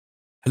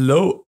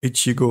Hello,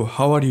 Ichigo.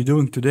 How are you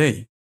doing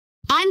today?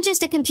 I'm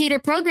just a computer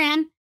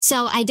program,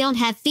 so I don't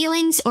have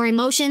feelings or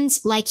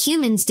emotions like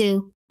humans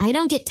do. I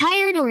don't get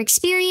tired or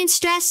experience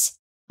stress.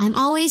 I'm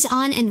always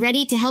on and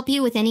ready to help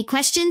you with any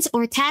questions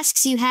or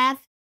tasks you have.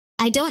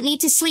 I don't need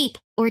to sleep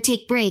or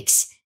take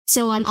breaks,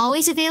 so I'm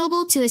always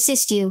available to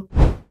assist you.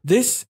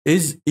 This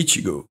is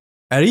Ichigo,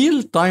 a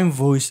real-time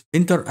voice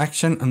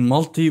interaction and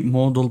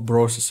multimodal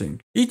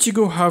processing.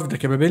 Ichigo have the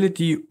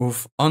capability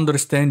of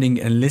understanding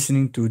and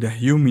listening to the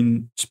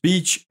human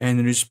speech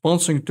and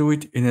responding to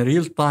it in a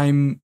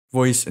real-time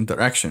voice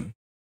interaction.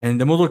 And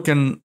the model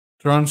can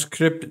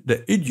transcript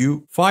the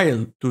audio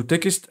file to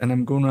text, and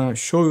I'm gonna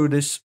show you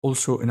this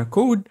also in a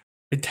code.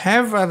 It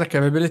have the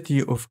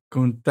capability of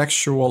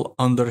contextual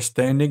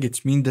understanding.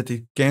 It means that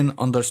it can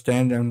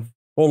understand and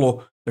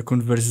follow the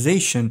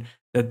conversation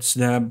that's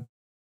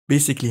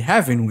basically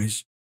having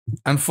with.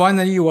 And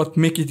finally, what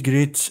make it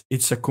great,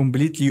 it's a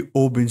completely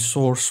open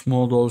source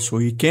model, so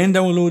you can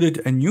download it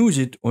and use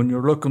it on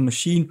your local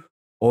machine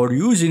or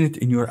using it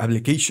in your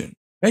application.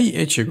 Hey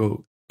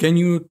Ichigo, can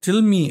you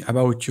tell me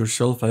about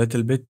yourself a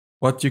little bit?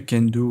 What you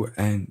can do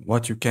and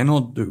what you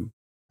cannot do?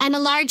 I'm a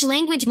large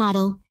language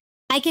model.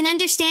 I can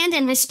understand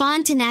and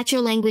respond to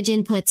natural language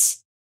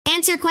inputs,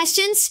 answer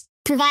questions,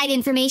 provide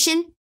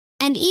information,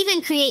 and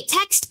even create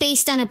text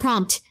based on a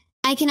prompt.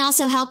 I can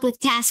also help with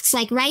tasks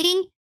like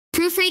writing,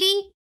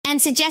 proofreading,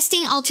 and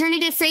suggesting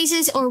alternative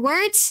phrases or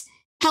words.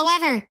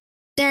 However,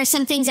 there are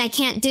some things I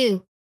can't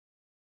do.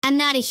 I'm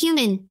not a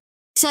human,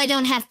 so I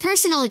don't have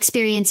personal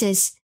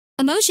experiences,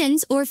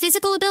 emotions, or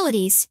physical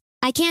abilities.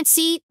 I can't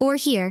see or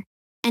hear,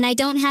 and I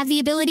don't have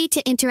the ability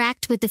to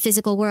interact with the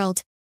physical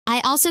world.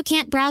 I also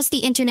can't browse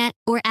the internet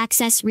or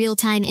access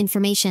real-time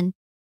information.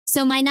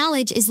 So my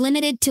knowledge is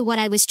limited to what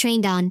I was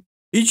trained on.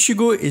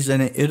 Ichigo is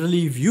an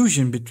early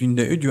fusion between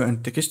the audio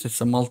and text. It's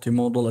a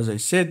multimodal, as I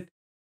said,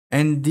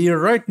 and they're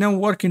right now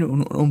working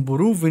on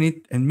improving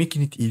it and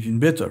making it even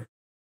better.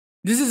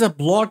 This is a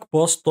blog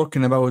post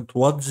talking about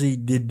what they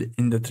did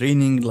in the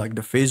training, like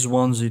the phase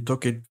one, they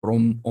took it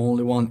from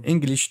only one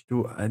English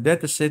to a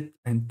dataset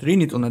and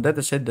train it on a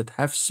dataset that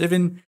have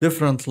 7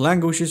 different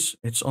languages.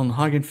 It's on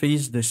Hagen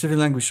phase. The 7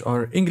 languages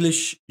are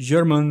English,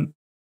 German,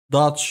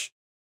 Dutch,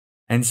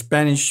 and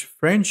Spanish,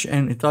 French,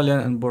 and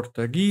Italian, and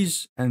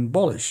Portuguese, and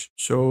Polish.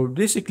 So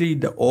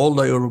basically, all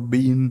the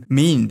European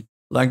main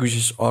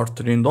languages are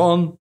trained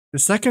on. The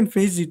second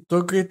phase, they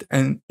took it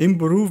and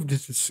improved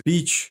its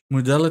speech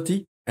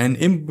modality and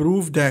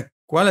improve the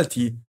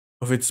quality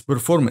of its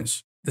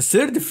performance. The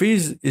third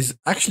phase is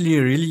actually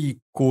really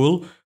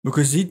cool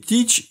because they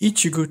teach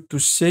Ichigo to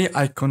say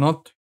I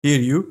cannot hear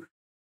you.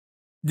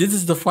 This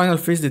is the final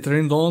phase they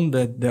trained on,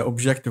 that the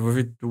objective of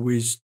it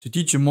was to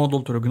teach a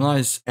model to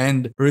recognize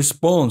and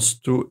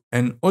respond to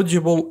an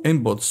audible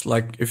inputs,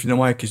 like if the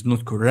mic is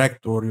not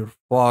correct or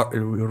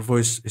your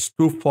voice is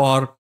too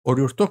far or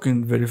you're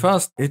talking very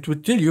fast, it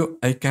would tell you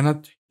I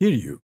cannot hear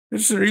you.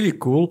 This is really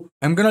cool.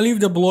 I'm gonna leave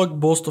the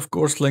blog post, of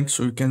course, link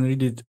so you can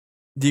read it.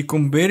 They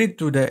compare it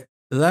to the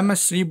Llama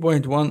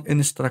 3.1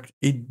 Instruct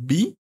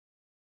 8B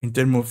in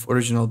terms of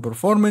original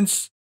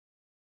performance.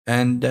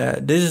 And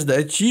this is the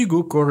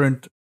Ichigo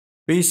current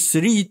phase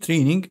 3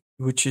 training,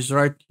 which is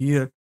right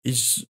here,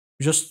 is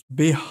just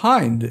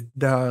behind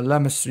the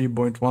Llama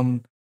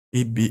 3.1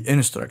 8B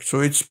Instruct.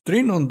 So it's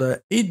trained on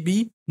the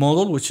 8B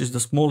model, which is the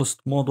smallest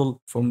model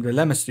from the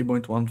Llama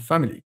 3.1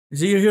 family.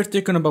 They are here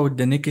talking about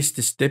the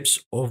next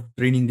steps of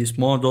training this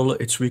model.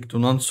 It's weak to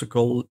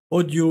non-sequential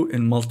audio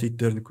and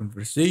multi-turn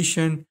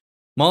conversation.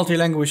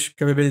 Multi-language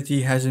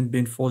capability hasn't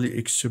been fully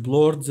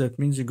explored. That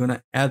means you're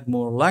gonna add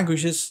more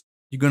languages.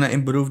 You're gonna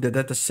improve the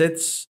data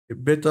sets,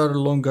 better,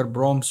 longer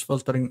prompts,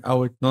 filtering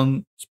out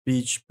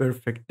non-speech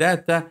perfect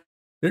data.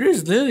 There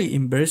is really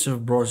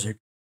impressive project,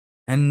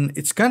 and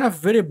it's kind of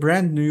very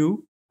brand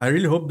new. I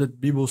really hope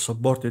that people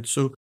support it.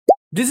 So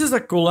this is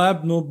a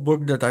Colab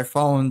notebook that I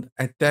found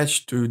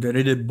attached to the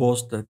Reddit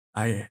post that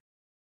I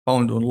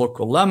found on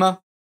Local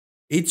Llama.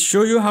 It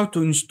shows you how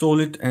to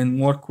install it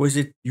and work with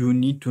it. You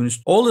need to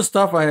install all the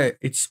stuff.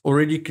 It's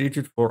already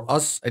created for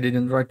us. I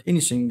didn't write any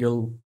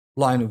single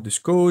line of this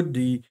code.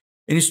 The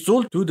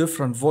install 2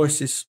 different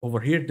voices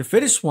over here. The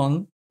first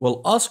one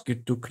will ask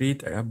it to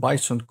create a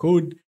Python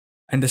code,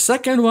 and the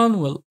second one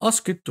will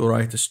ask it to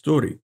write a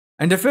story.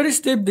 And the first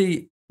step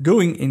they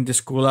doing in this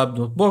Colab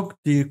notebook,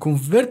 they're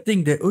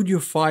converting the audio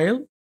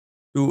file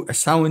to a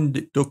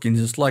sound token.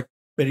 It's like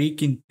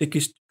breaking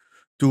text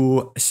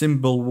to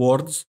simple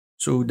words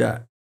so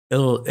the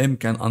LLM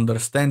can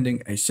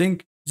understanding, I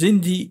think.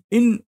 Then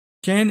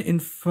can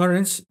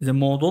inference the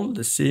model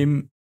the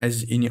same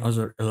as any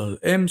other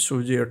LLM.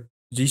 So they're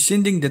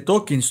sending the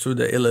tokens to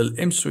the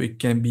LLM so it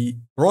can be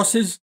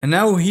processed. And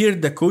now here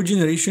the code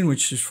generation,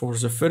 which is for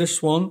the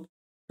first one,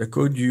 the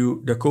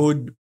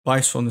code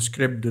Python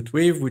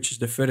script.wave, which is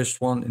the first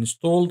one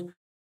installed.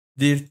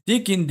 They're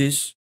taking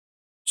this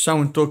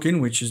sound token,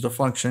 which is the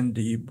function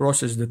they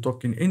process the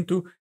token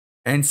into,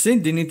 and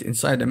sending it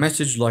inside a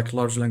message like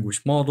large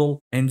language model,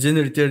 and then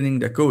returning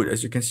the code.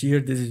 As you can see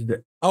here, this is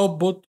the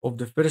output of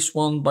the first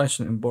one,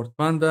 Python import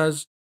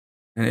pandas.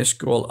 and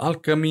SQL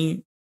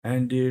Alchemy,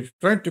 and they're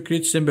trying to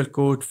create simple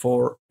code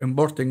for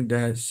importing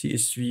the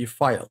CSV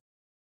file.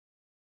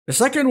 The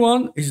second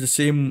one is the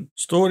same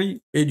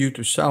story, audio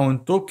to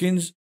sound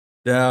tokens.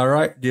 They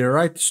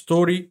write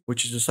story,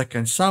 which is the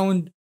second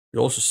sound. They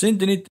also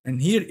send in it,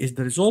 and here is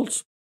the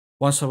results.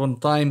 Once upon a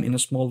time in a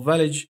small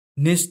village,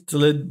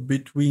 nestled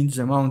between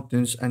the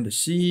mountains and the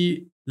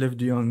sea,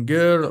 lived a young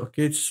girl.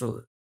 Okay, it's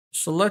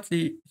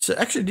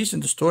actually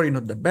decent story,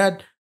 not that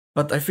bad,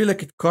 but I feel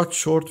like it cut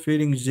short,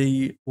 feeling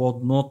they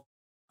would not.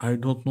 I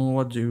don't know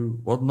what they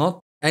would not.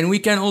 And we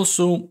can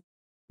also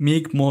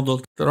make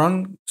model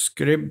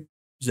transcript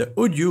the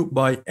audio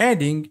by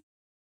adding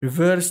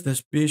reverse the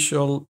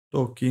special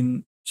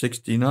token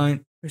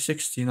 69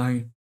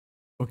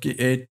 okay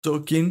a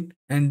token,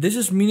 and this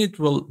is mean it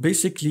will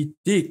basically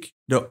take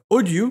the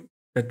audio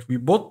that we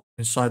bought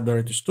inside the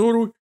right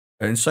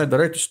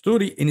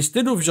story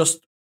instead of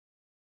just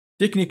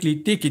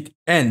technically take it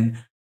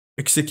and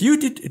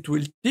execute it. It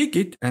will take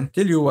it and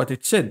tell you what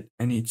it said,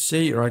 and it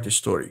say write a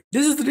story.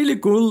 This is really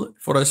cool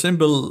for a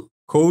simple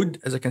code.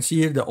 As I can see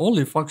here, the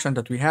only function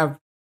that we have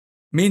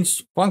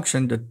means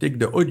function that take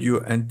the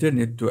audio and turn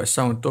it to a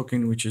sound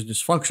token, which is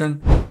this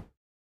function.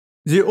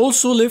 They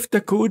also left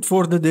the code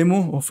for the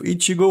demo of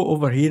Ichigo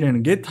over here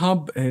in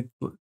GitHub. It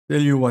will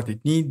tell you what it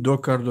needs: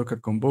 Docker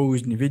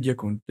Compose, NVIDIA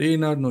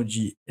container,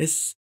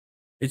 Node.js.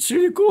 It's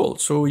really cool.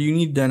 So you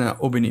need then an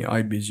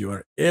OpenAI base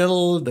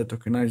URL, the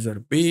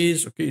tokenizer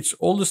base. Okay, it's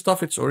all the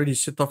stuff. It's already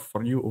set up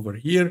for you over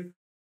here.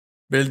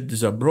 Build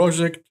the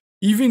project.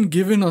 Even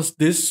giving us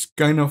this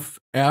kind of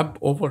app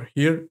over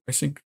here. I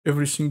think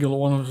every single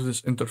one of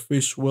this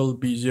interface will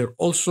be there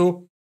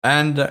also.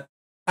 And the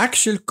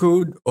actual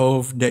code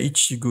of the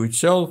Ichigo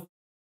itself,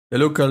 the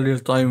local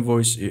real-time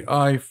voice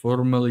AI,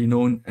 formerly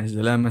known as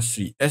the Llama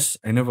 3S.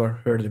 I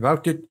never heard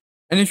about it.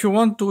 And if you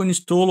want to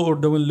install or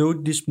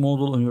download this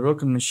model on your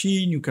local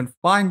machine, you can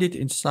find it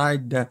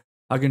inside the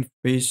Hugging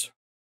Face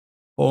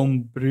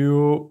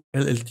Homebrew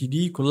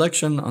LLTD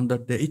collection under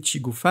the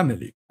Ichigo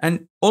family.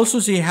 And also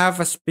they have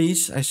a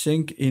space, I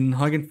think, in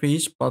Hugging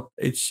Face, but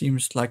it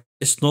seems like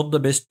it's not the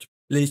best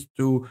place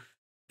to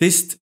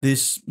test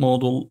this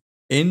model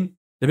in.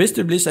 The best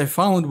place I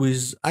found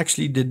was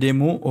actually the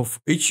demo of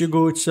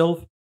Ichigo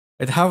itself.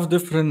 It have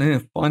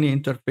different funny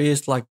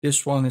interface, like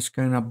this one is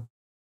kind of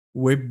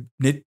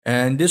WebNet,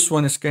 and this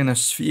one is kind of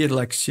sphere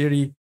like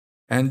Siri,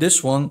 and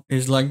this one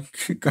is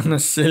like kind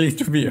of silly,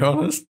 to be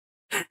honest.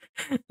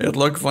 It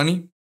look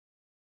funny.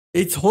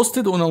 It's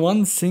hosted on a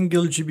one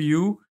single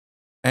GPU,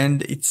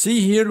 and it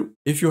see here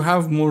if you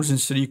have more than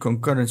 3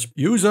 concurrent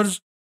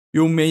users,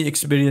 you may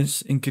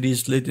experience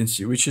increased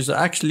latency, which is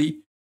actually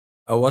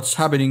what's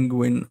happening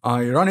when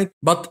I run it.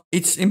 But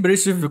it's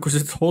impressive because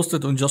it's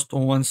hosted on just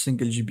on one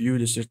single GPU,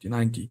 the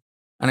 3090,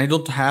 and I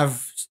don't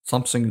have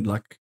something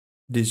like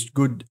this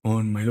good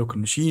on my local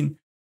machine.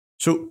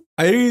 So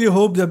I really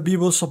hope that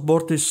people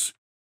support this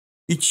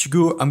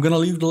Ichigo. I'm gonna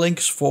leave the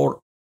links for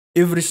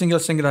every single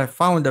thing that I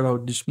found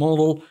about this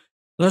model.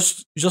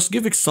 Let's just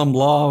give it some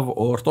love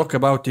or talk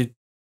about it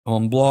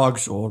on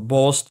blogs or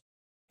posts.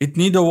 It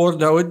need a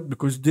word out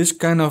because this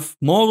kind of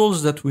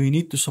models that we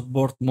need to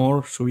support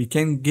more so we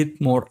can get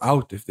more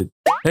out of it.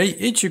 Hey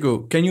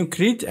Ichigo, can you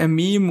create a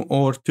meme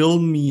or tell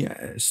me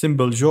a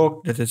simple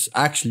joke that is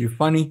actually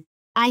funny?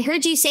 I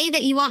heard you say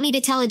that you want me to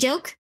tell a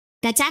joke?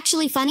 That's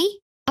actually funny?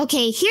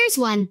 Okay, here's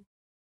one.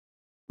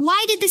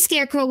 Why did the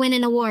Scarecrow win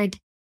an award?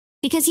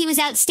 Because he was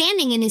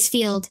outstanding in his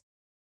field.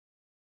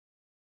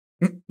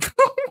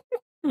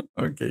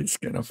 Okay, it's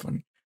kind of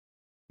funny.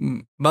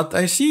 But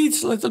I see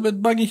it's a little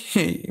bit buggy.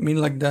 I mean,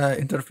 like the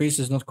interface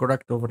is not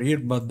correct over here,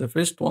 but the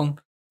first one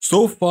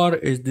so far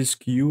is this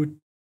cute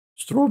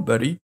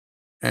strawberry.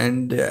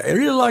 And I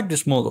really like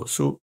this model.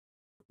 So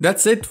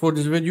that's it for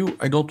this video.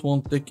 I don't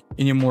want to take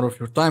any more of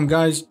your time,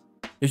 guys.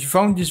 If you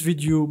found this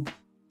video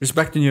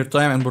respecting your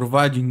time and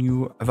providing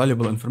you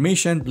valuable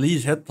information,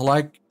 please hit the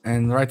like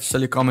and write a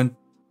silly comment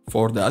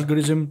for the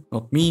algorithm,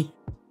 not me.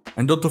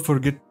 And don't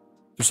forget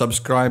to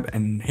subscribe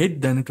and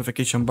hit the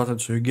notification button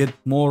so you get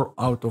more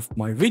out of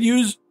my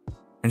videos.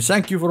 And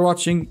thank you for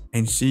watching,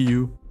 and see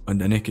you on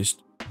the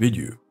next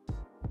video.